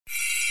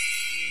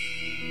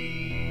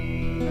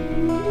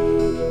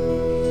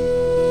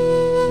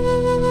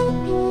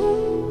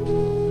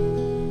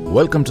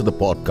Welcome to the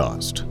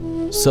podcast,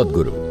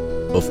 Sadhguru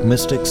of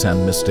Mystics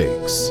and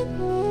Mistakes.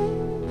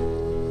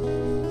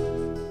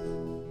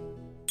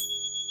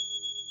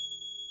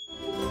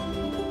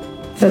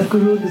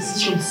 Sadhguru, this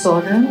is from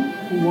Sona,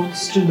 who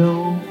wants to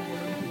know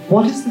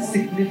what is the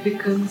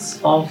significance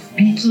of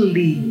betel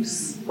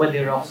leaves when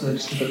they're offered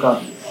to the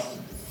goddess?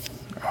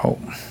 Oh,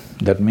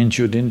 that means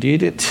you didn't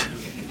eat it.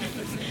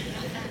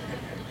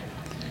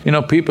 You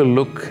know, people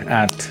look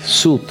at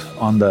sooth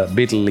on the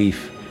betel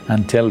leaf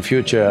and tell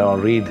future or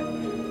read.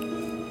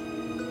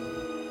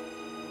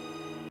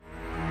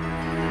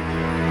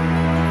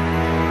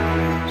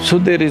 So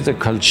there is a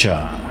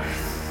culture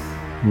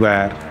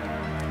where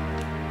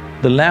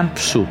the lamp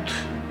sooth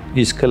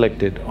is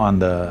collected on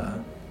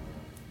the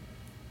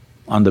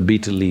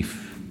betel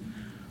leaf.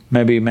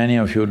 Maybe many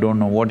of you don't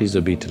know what is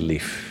a betel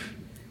leaf.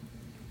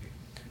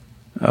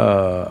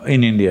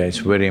 In India it's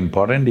very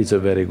important, it's a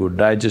very good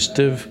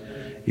digestive,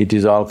 it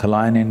is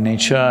alkaline in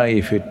nature.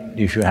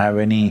 If you have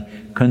any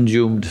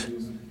consumed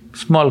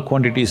small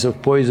quantities of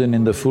poison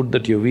in the food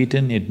that you've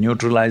eaten, it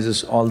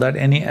neutralizes all that.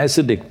 Any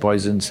acidic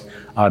poisons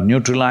are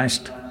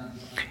neutralized,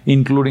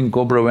 including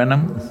cobra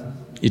venom,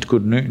 it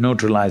could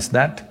neutralize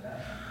that.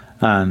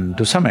 And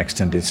to some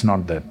extent, it's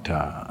not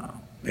that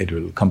it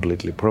will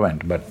completely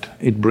prevent, but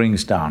it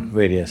brings down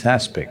various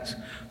aspects.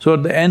 So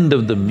at the end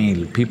of the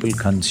meal, people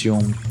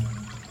consume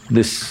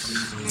this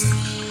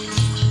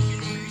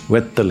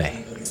vettale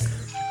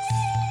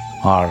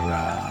or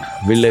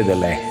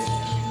villedale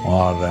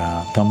or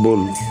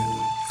tambul.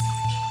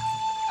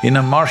 In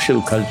a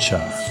martial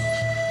culture,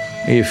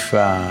 if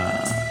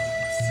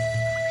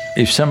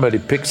somebody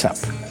picks up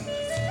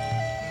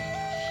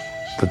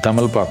the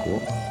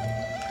tamalpaku,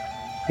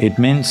 it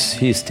means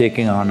he's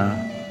taking on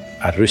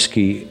a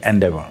risky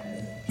endeavor.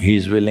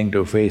 He's willing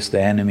to face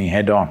the enemy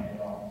head-on.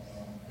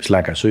 It's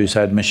like a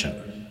suicide mission.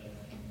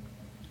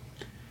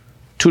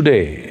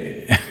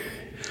 Today,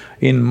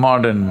 in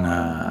modern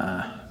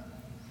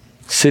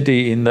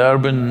city, in the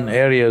urban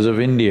areas of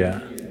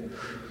India,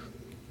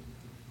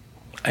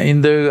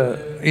 in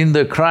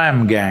the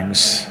crime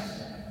gangs,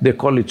 they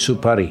call it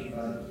supari.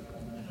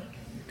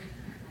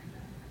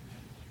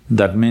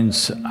 That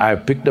means, I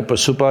picked up a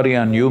supari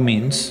on you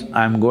means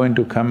I'm going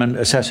to come and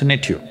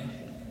assassinate you.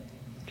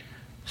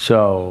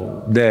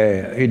 So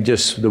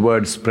the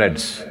word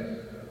spreads,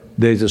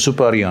 there's a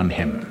supari on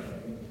him.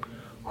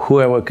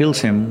 Whoever kills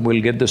him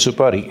will get the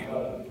supari.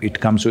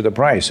 It comes with a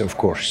price, of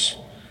course.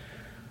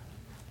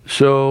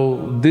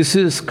 So this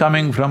is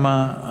coming from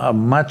a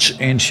much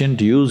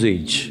ancient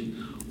usage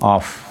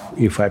of,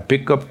 if I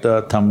pick up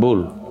the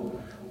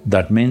tambul,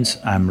 that means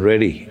I'm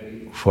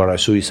ready for a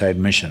suicide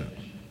mission.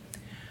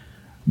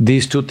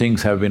 These two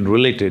things have been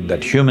related,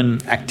 that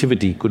human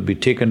activity could be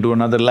taken to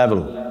another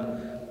level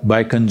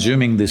by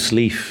consuming this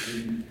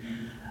leaf.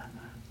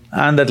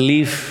 And that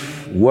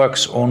leaf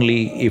works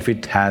only if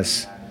it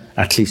has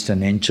at least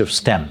an inch of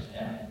stem.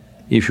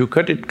 If you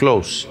cut it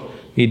close,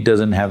 it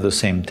doesn't have the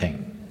same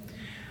thing.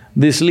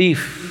 This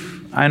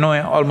leaf, I know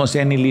almost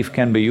any leaf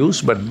can be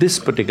used, but this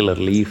particular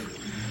leaf,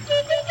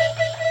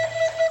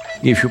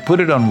 if you put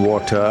it on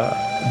water,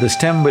 the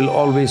stem will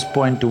always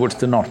point towards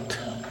the north.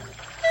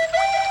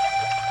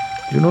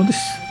 You know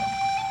this?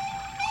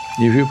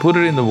 If you put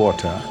it in the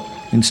water,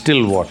 in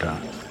still water,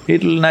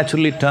 it'll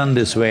naturally turn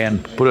this way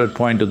and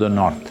point to the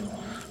north.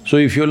 So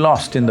if you're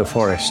lost in the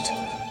forest,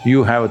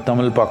 you have a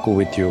tamalpaku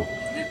with you,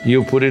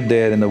 you put it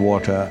there in the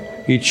water,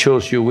 it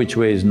shows you which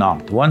way is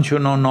north. Once you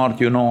know north,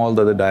 you know all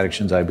the other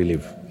directions, I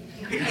believe.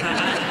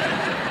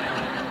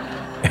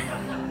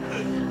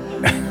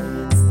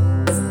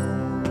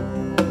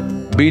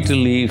 Betel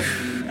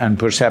leaf and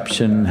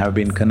perception have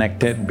been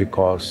connected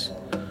because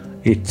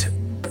it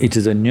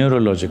is a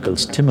neurological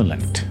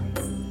stimulant,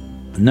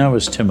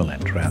 nervous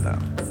stimulant rather.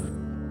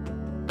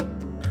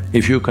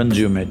 If you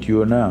consume it,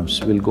 your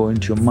nerves will go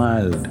into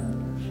mild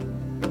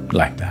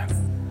like that.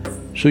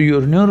 So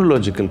your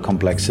neurological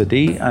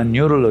complexity and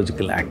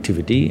neurological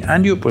activity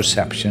and your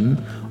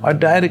perception are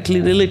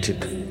directly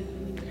related.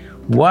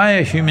 Why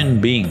a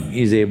human being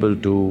is able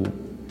to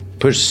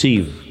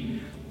perceive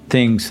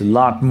things a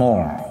lot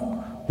more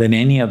than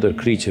any other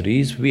creature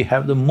is, we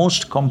have the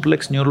most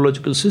complex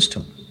neurological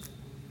system.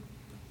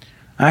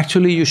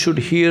 Actually, you should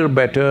hear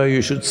better,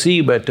 you should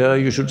see better,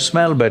 you should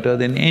smell better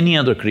than any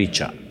other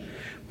creature.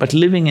 But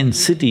living in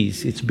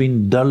cities, it's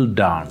been dulled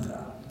down.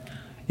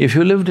 If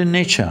you lived in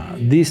nature,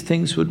 these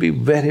things would be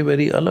very,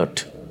 very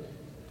alert.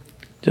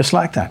 Just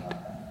like that.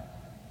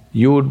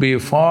 You would be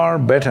far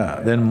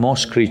better than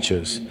most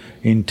creatures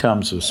in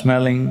terms of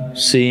smelling,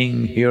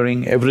 seeing,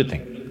 hearing,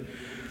 everything.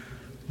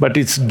 But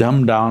it's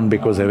dumbed down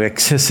because of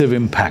excessive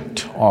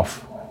impact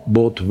of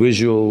both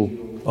visual,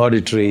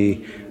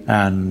 auditory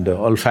and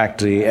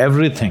olfactory,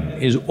 everything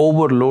is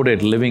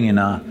overloaded living in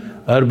a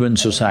urban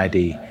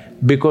society.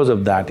 Because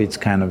of that, it's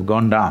kind of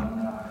gone down.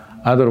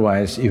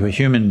 Otherwise, if a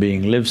human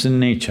being lives in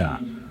nature,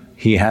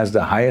 he has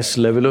the highest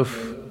level of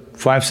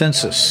five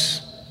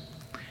senses.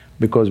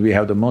 Because we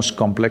have the most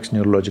complex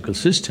neurological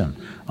system,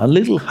 a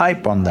little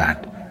hype on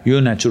that,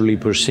 you naturally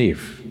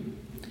perceive.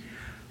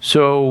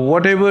 So,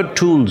 whatever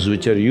tools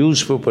which are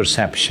used for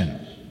perception,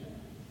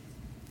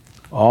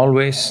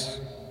 always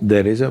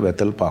there is a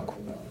Betel Paku.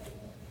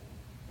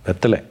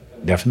 Betel,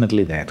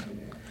 definitely there.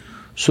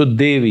 So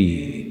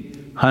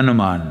Devi,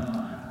 Hanuman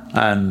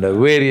and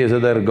various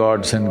other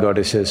gods and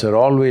goddesses are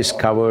always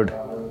covered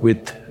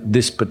with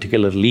this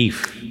particular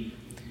leaf.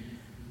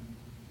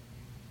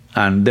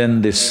 And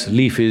then this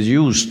leaf is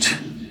used.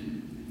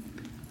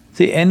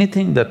 See,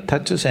 anything that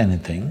touches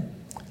anything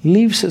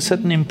leaves a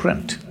certain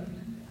imprint.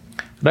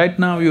 Right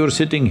now you're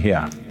sitting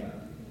here.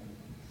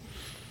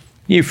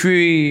 If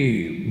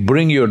we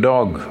bring your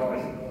dog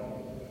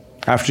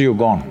after you're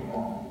gone,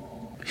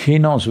 he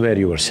knows where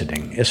you were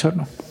sitting, yes or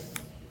no?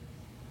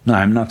 No,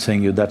 I'm not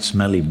saying you're that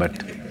smelly,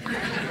 but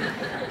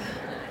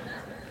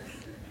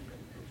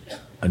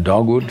a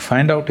dog would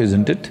find out,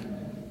 isn't it,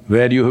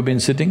 where you have been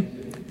sitting?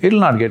 It'll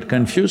not get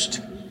confused.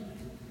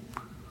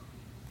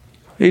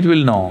 It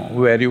will know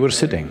where you were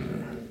sitting.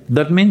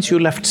 That means you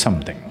left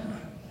something.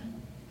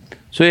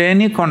 So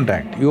any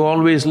contact, you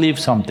always leave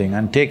something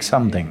and take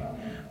something.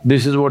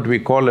 This is what we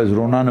call as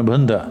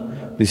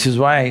runanubandha. This is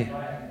why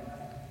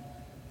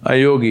a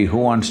yogi who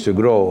wants to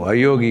grow, a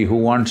yogi who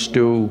wants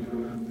to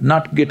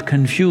not get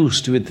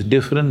confused with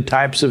different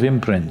types of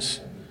imprints,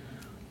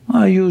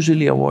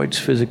 usually avoids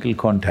physical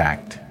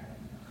contact.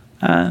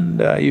 And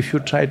if you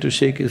try to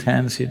shake his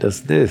hands, he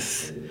does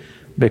this,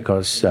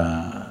 because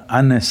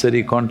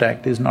unnecessary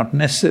contact is not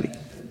necessary.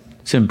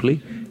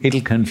 Simply,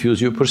 it'll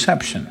confuse your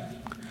perception.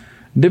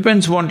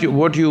 Depends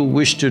what you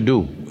wish to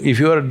do. If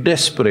you are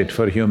desperate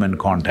for human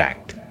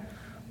contact,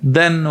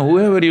 then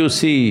whoever you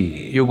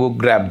see, you go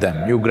grab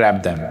them, you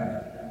grab them.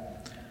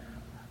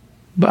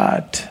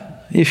 But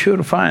if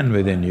you're fine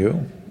within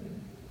you,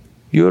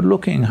 you're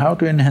looking how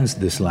to enhance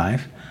this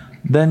life,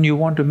 then you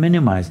want to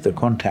minimize the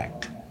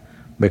contact,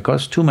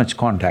 because too much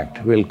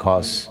contact will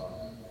cause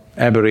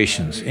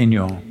aberrations in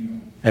your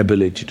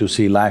ability to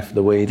see life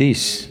the way it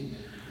is.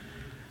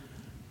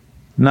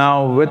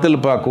 Now,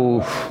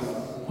 Vetalpaku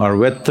or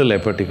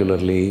Vettale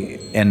particularly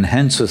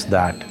enhances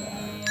that.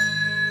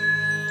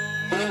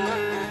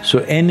 So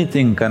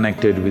anything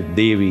connected with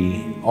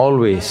Devi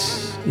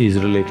always is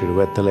related to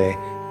Vettale.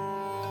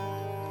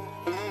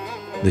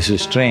 This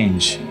is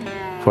strange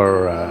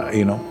for,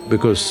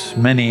 because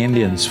many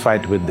Indians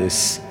fight with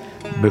this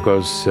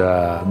because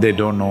they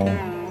don't know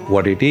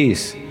what it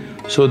is.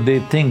 So they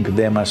think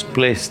they must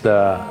place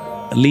the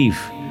leaf,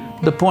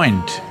 the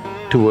point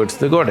towards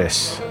the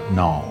goddess.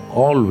 No,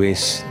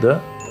 always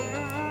the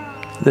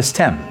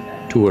stem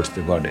towards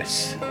the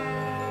goddess.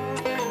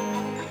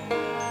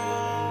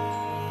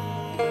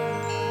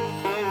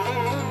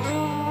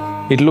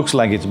 It looks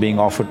like it's being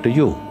offered to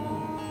you,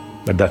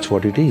 but that's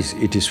what it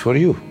is for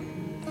you.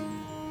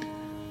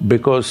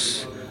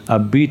 Because a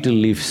betel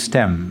leaf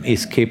stem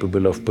is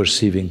capable of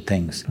perceiving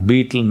things.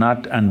 Betel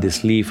nut and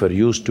this leaf are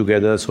used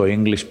together, so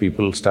English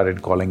people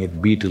started calling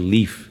it betel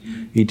leaf.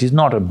 It is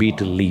not a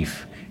betel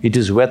leaf, it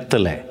is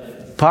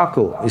Vettale.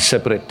 Paku is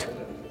separate.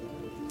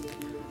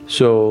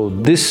 So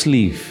this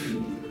leaf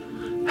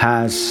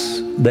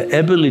has the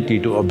ability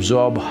to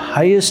absorb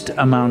highest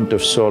amount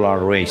of solar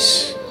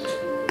rays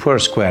per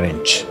square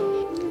inch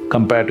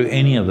compared to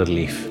any other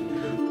leaf.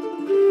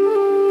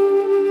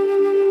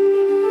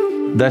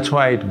 That's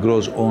why it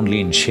grows only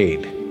in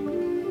shade.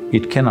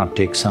 It cannot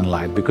take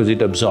sunlight because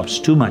it absorbs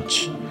too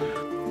much.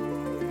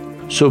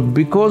 So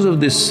because of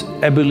this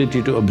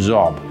ability to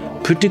absorb,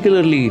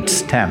 particularly its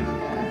stem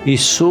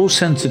is so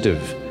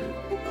sensitive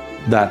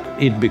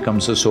that it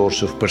becomes a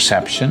source of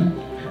perception,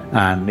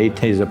 and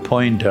it is a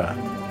pointer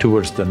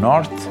towards the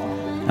north,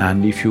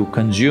 and if you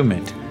consume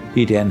it,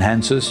 it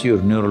enhances your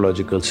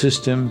neurological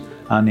system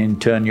and in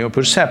turn your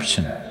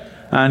perception.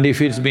 And if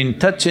it's been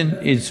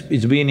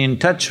in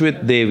touch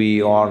with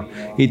Devi or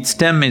its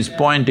stem is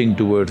pointing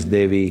towards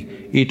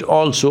Devi, it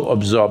also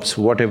absorbs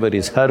whatever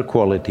is her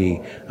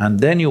quality, and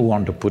then you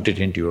want to put it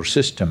into your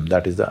system,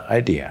 that is the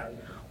idea.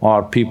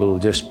 Or people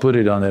just put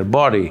it on their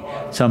body,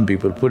 some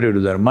people put it to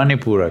their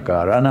Manipuraka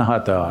or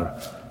Anahata or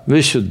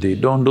Vishuddhi.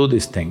 Don't do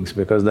these things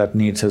because that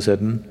needs a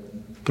certain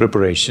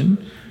preparation,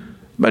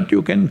 but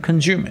you can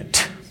consume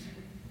it.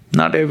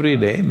 Not every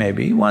day,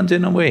 maybe once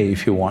in a way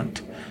if you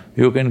want.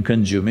 You can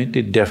consume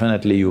it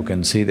definitely you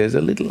can see there's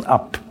a little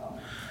up.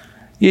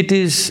 It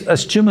is a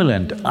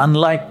stimulant,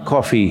 unlike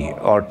coffee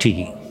or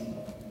tea.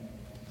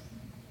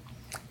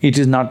 It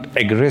is not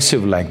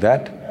aggressive like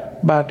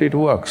that, but it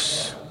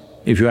works.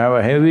 If you have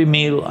a heavy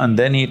meal and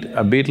then eat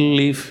a betel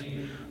leaf,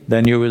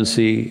 then you will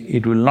see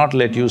it will not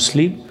let you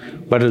sleep,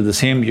 but at the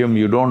same time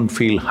you don't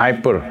feel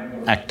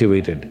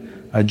hyper-activated.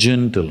 A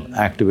gentle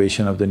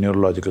activation of the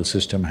neurological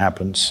system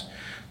happens.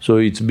 So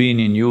it's been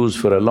in use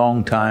for a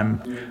long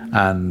time,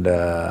 and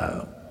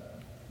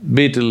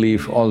betel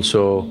leaf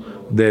also,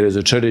 there is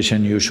a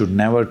tradition you should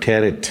never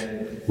tear it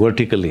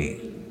vertically,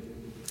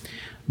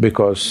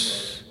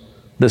 because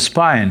the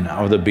spine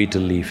of the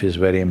betel leaf is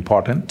very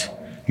important.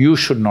 You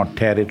should not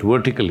tear it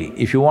vertically.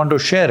 If you want to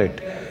share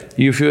it,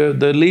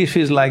 the leaf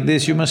is like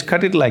this, you must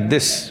cut it like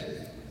this,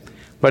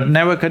 but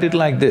never cut it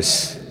like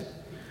this.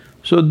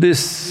 So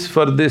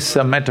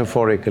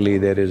metaphorically,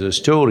 there is a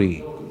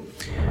story.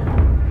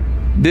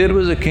 There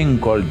was a king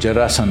called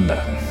Jarasandha.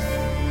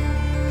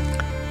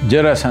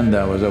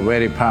 Jarasandha was a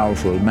very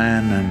powerful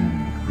man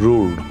and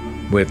ruled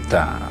with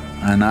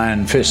an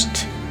iron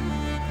fist.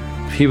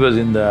 He was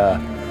in the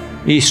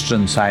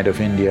eastern side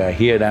of India,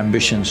 he had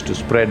ambitions to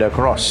spread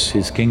across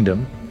his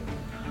kingdom.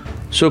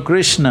 So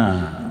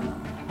Krishna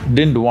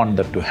didn't want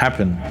that to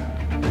happen.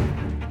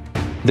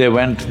 They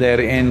went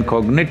there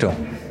incognito,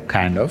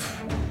 kind of,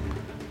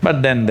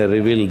 but then they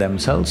revealed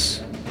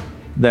themselves.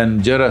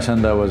 Then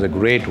Jarasandha was a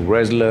great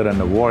wrestler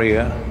and a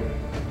warrior.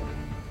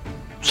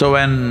 So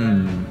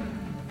when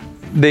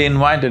they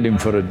invited him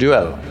for a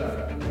duel,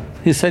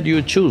 he said,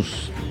 "You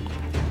choose,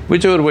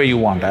 whichever way you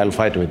want, I'll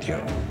fight with you."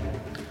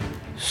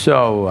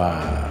 So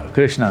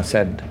Krishna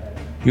said,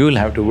 "You'll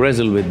have to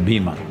wrestle with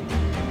Bhima."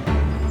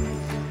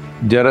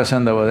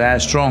 Jarasandha was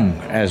as strong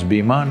as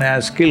Bhima and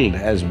as skilled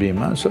as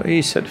Bhima, so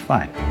he said,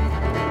 "Fine."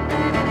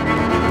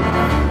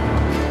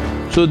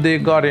 So they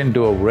got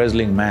into a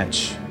wrestling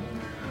match.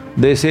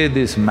 They say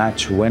this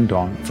match went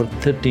on for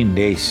 13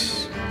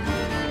 days.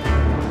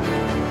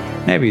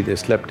 Maybe they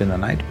slept in the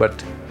night,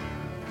 but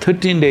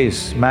 13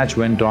 days match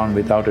went on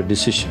without a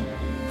decision.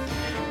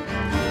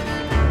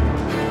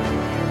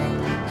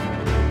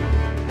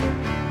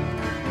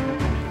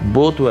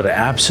 Both were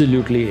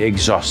absolutely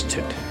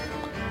exhausted.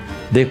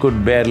 They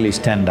could barely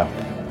stand up.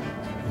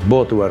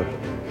 Both were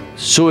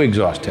so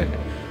exhausted,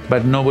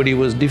 but nobody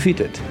was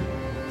defeated.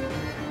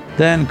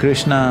 Then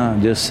Krishna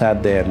just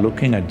sat there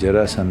looking at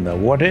Jarasandha.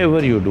 Whatever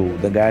you do,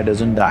 the guy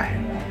doesn't die.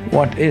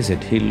 What is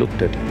it? He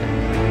looked at it.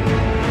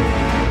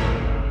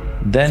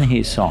 Then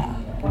he saw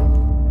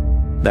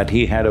that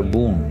he had a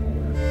boon.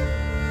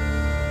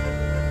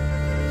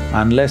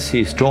 Unless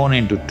he's torn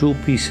into two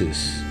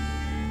pieces,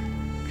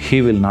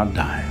 he will not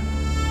die.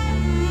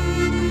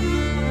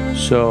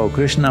 So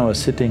Krishna was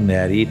sitting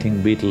there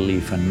eating betel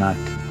leaf and nut.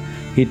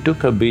 He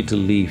took a betel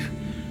leaf.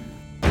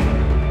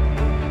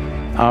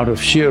 Out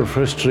of sheer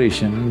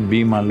frustration,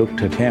 Bhima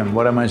looked at him,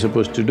 "What am I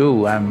supposed to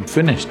do? I'm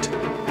finished.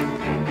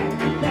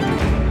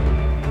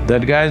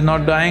 That guy is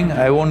not dying,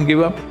 I won't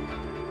give up.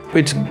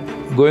 It's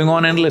going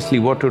on endlessly,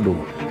 what to do?"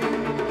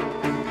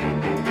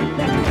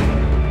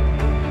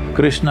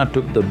 Krishna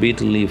took the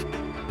betel leaf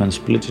and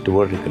split it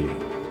vertically.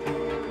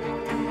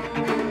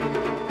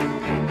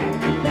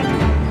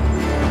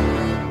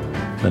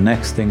 The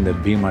next thing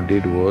that Bhima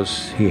did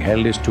was, he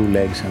held his two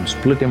legs and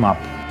split him up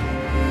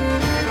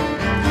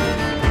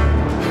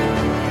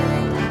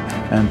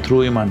and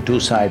threw him on two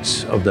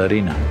sides of the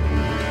arena.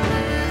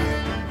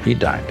 He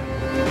died.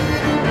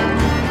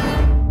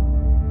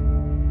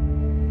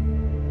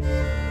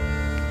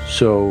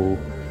 So,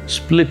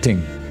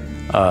 splitting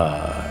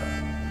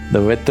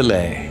the Betel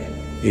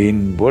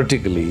in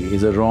vertically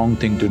is a wrong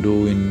thing to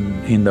do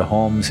in the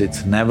homes.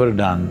 It's never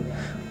done.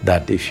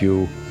 That if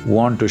you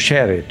want to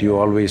share it, you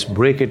always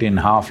break it in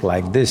half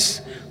like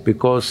this,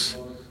 because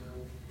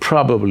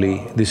probably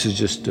this is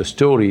just a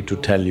story to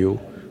tell you,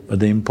 but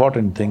the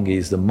important thing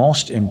is, the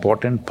most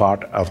important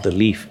part of the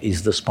leaf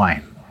is the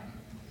spine.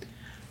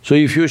 So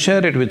if you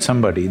share it with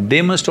somebody,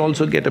 they must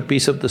also get a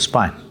piece of the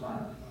spine.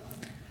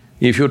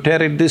 If you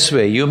tear it this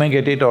way, you may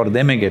get it or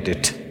they may get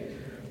it.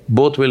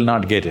 Both will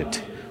not get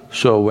it.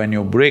 So when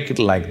you break it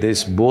like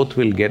this, both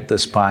will get the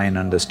spine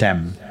and the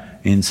stem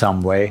in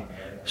some way.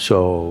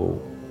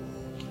 So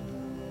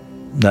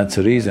that's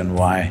the reason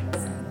why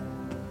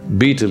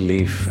betel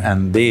leaf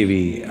and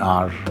Devi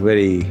are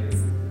very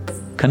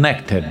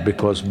connected,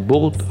 because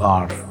both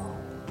are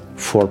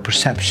for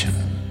perception,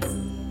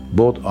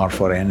 both are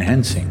for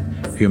enhancing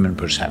human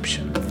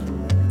perception.